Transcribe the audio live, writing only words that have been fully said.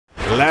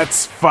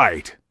Let's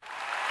fight.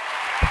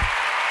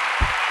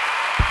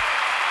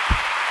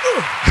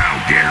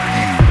 How dare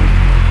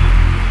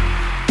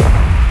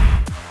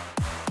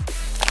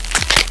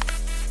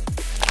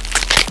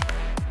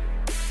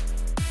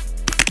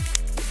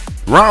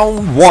you!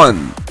 Round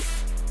 1.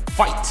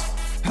 Fight!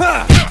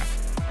 Ha!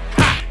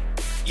 Ha!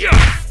 Yeah!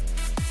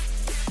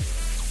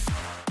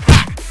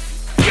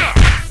 Yeah!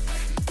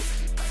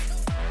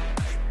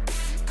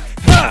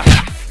 Ha!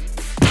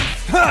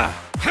 Ha!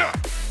 Ha!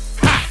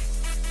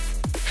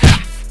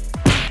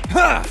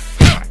 Ha!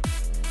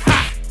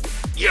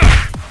 Yeah!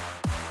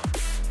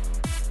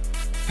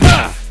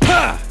 Ha!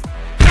 Ha!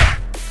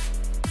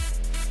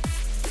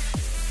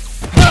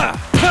 Ha!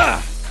 Ha!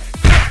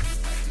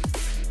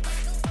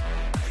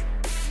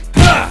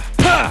 Ha!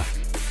 Ha!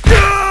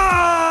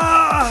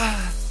 Ah!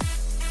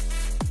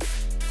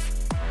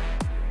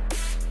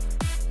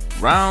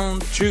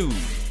 Round 2.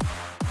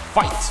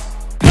 Fight!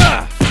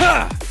 Ha!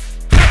 Ha!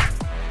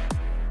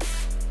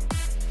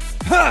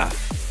 Ha!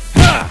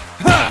 Ha!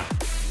 Ha!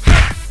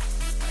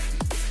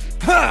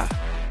 Ha!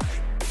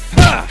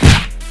 Ha!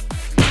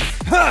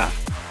 Ha! Ha!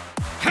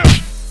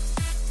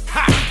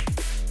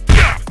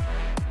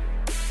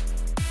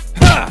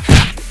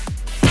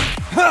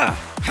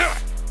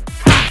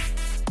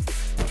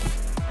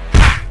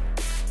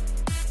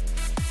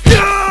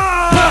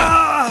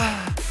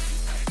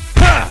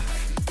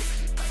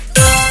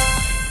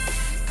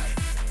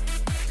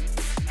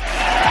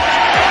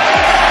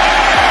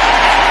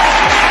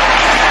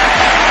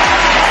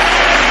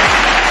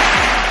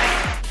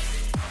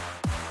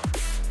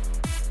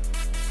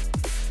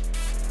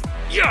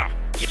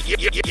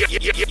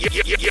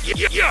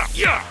 Yeah!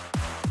 Yeah!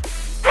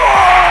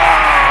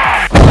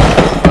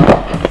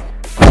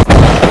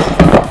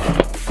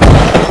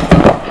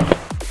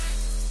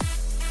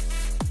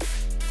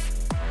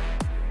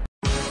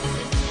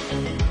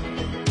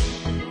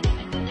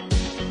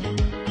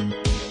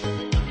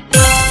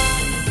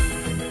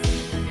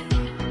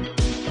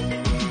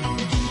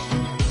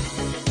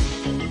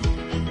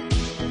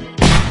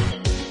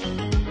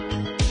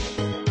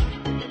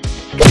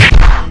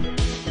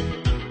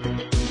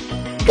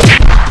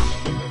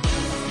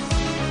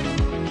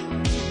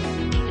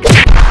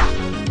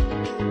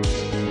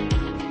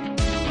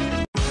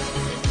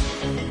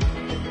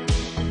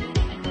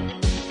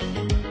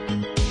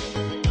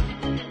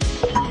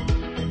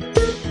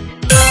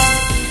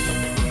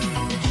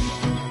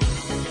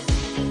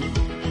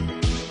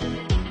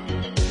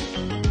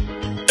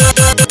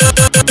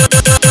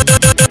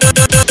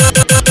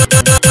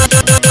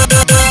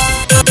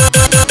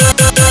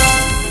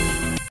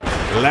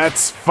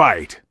 Let's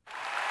fight.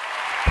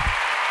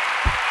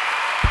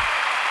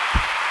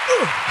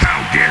 How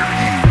dare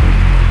you!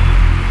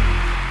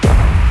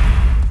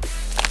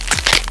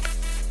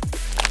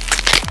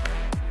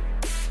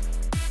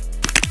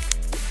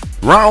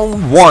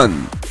 Round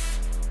 1.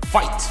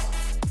 Fight!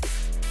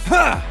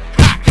 Ha!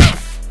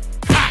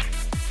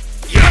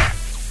 Yeah!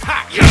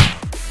 Yeah!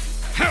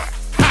 Ha!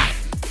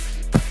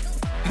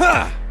 Ha!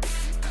 Ha!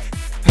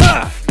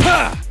 Ha!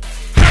 Ha!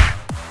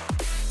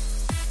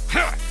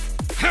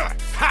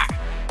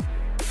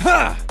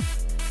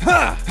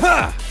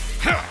 Ha!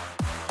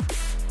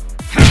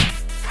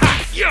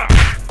 Yeah!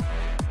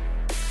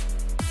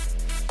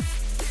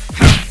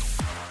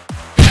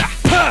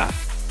 Ha!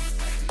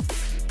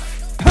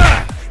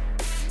 Ha!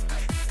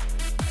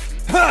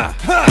 Ha!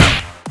 Ha!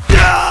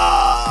 Yeah!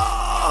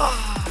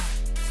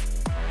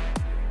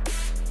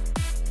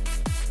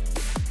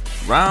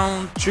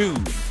 Round 2.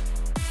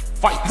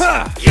 Fight!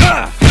 Ha!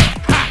 Yeah!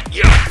 Ha!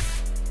 Yeah!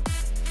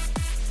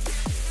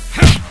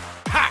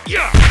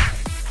 Yeah!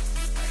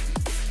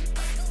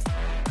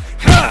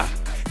 Ha!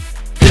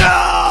 Yeah!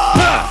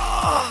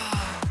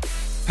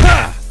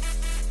 Ha!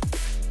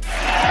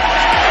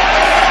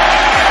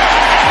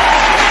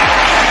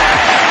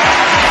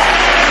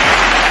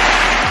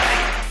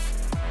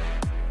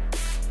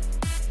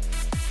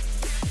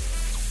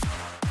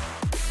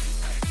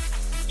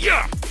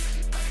 Yeah!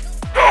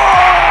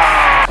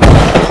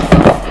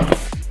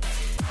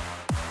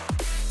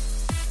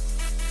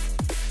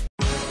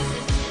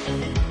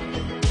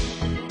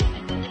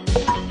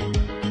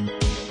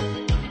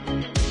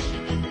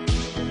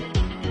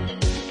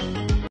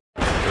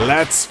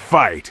 Let's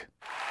fight.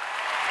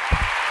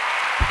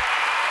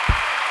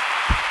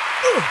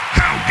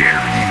 How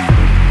dare you!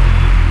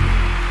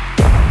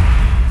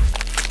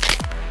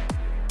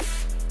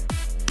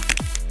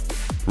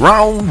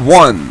 Round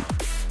 1.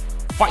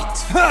 Fight!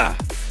 Ha!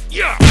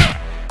 Yeah!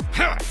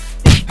 Ha!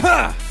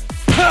 Ha!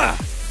 Ha!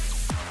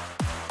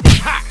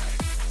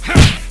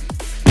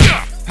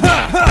 Yeah! Ha!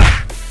 Ha!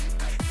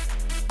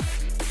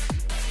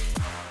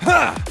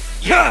 Ha!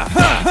 Yeah!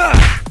 Ha! Ha! Yeah!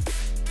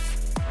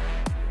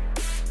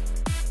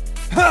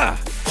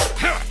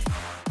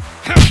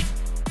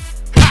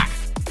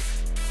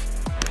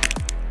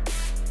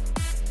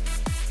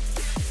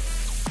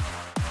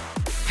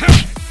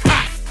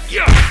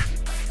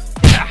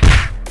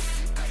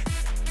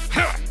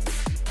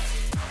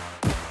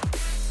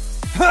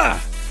 Ha!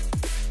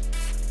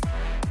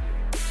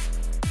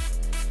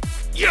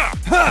 Yeah!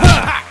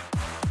 Ha!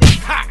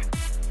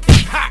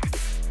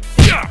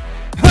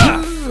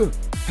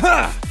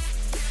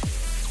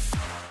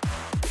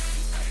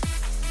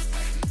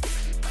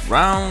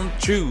 Round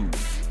 2.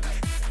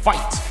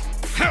 Fight.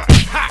 Ha!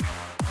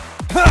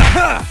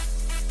 Ha!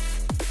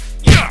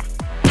 Yeah!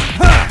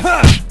 Ha!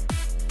 Ha!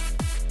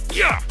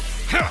 Yeah!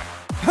 Ha!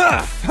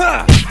 Ha!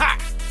 Ha! Ha!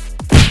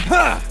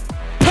 Ha!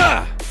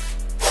 Ha!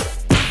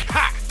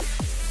 Ha!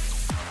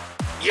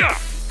 Yeah!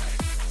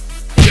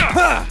 Yeah!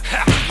 Ha!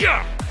 Ha!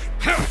 Yeah!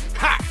 Ha!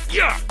 Ha!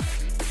 Yeah!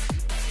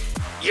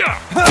 Yeah!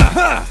 Ha!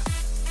 Ha!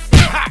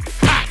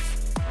 Ha!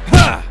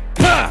 Ha!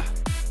 Ha!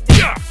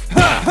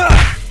 Ha!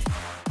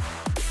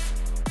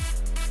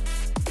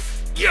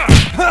 Yeah!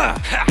 Ha!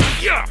 Ha!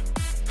 Yeah!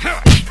 Ha!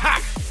 Ha!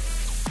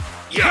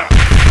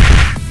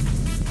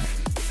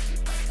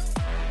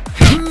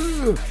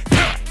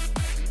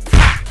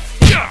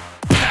 Yeah!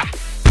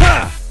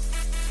 Ha!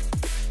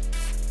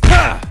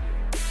 Ha!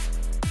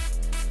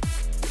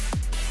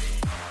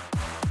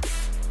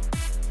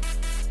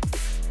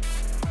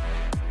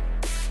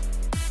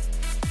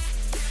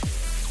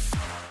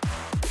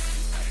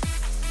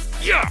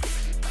 Yeah! Yeah!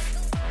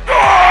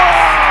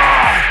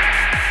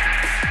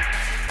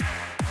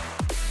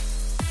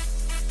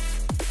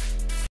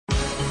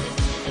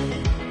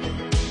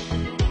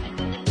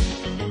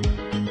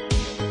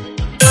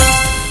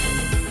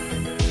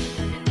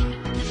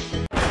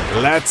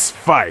 Let's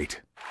fight.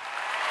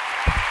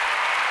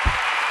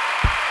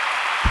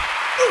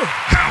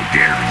 How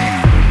dare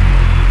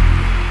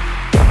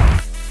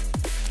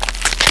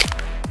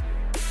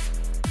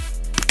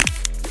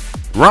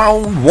you!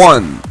 Round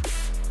 1.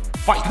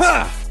 Fight.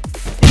 Ha!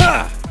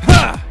 Ha!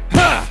 Ha!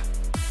 Ha!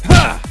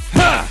 Ha!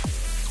 Ha!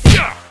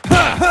 Yeah!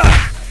 Ha! Ha!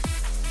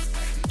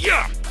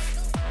 Yeah!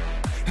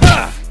 Ha!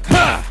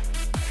 Ha!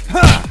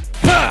 Ha!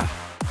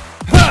 Ha!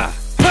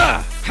 Ha!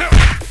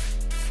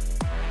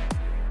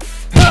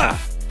 Ha!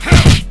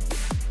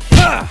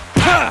 Ha!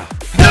 Ha! Ha!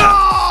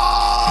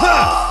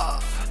 Ha!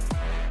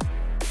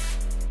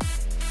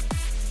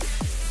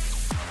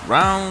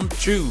 Round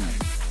 2.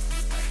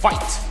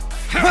 Fight.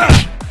 Ha!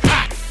 Ha!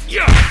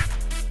 Yeah!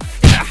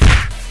 Ha!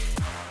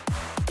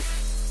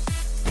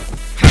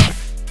 Ha!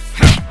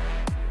 Ha!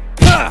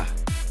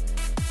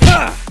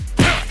 Ha!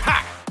 Yeah! Ha!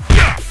 Ha!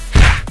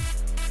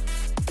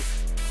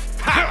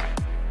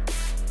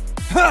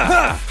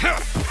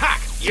 Ha!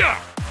 Yeah!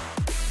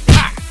 Ha!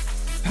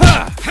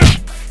 Ha!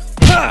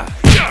 Ha!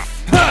 Yeah!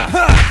 Ha!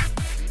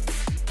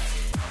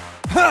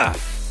 Ha!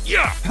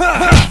 Yeah! Ha! Ha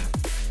ha!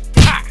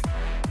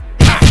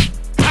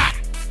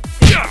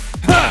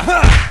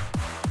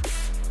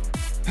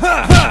 Ha!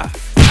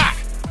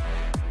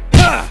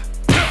 Ha!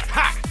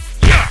 Ha!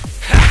 Yeah!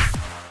 Ha!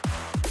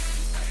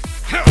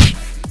 Ha!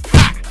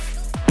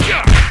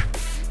 Yeah!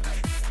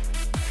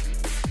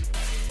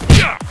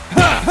 Yeah!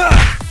 Ha ha!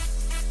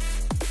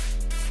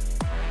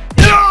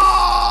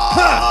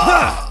 Ha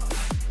ha!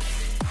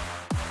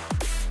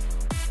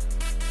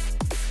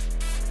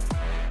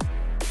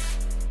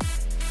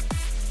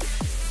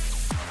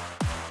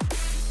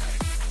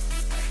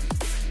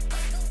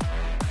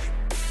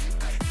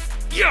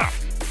 Yeah!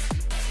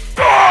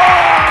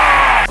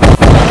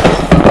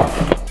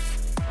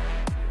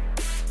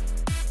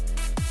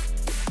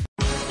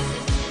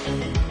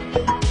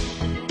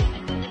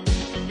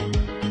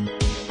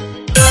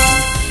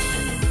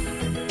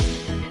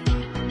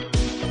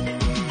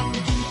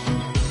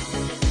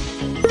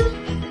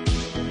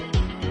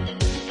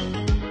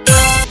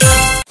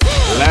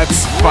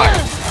 Let's fight.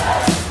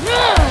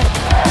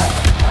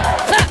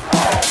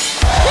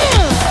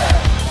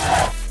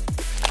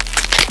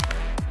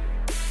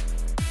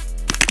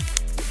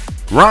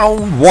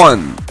 Round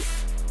 1.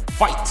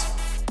 Fight.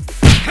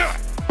 Ha!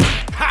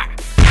 Ha!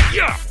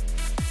 Yeah!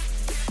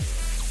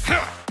 Ha!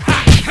 Ha!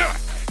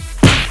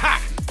 Ha!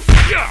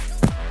 Yeah!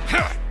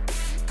 Ha!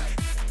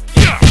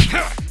 Yeah!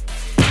 Ha!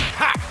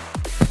 Ha!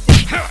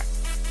 Ha!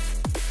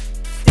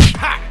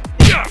 Ha!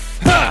 Yeah!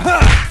 Ha! Ha!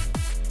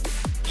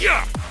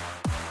 Yeah!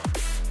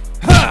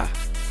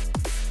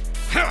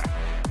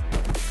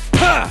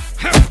 Ha!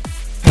 Ha!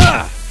 Ha!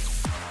 Ha!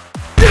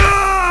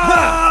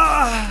 Ha!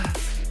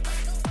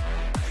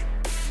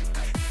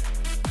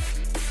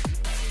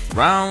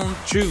 Round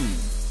 2.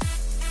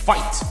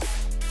 Fight.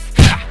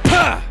 Ha!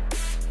 Ha!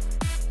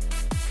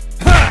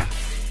 Ha!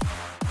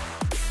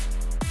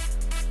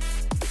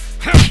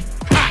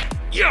 Ha!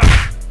 Yeah!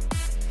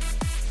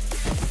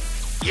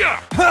 Yeah!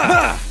 Ha!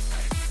 Ha!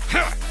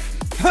 Ha!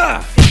 Ha!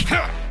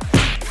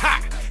 Ha!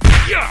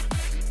 Yeah!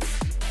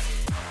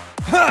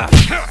 Ha!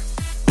 Ha!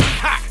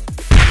 Ha!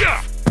 Yeah!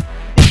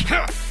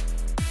 Ha!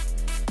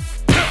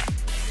 Ha!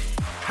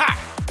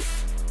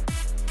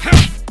 Ha!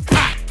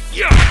 Ha!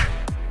 Yeah!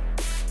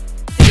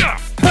 Yeah!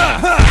 Ha!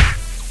 Ha!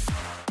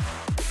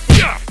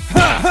 Yeah!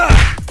 Ha! Ha!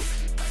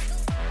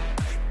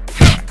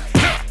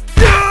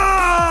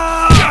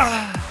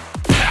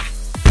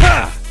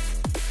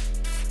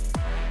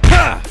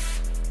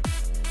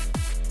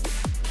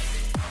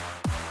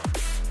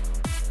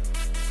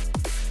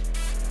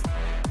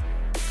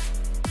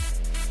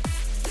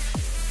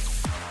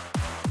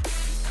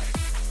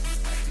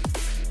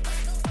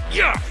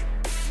 Yeah!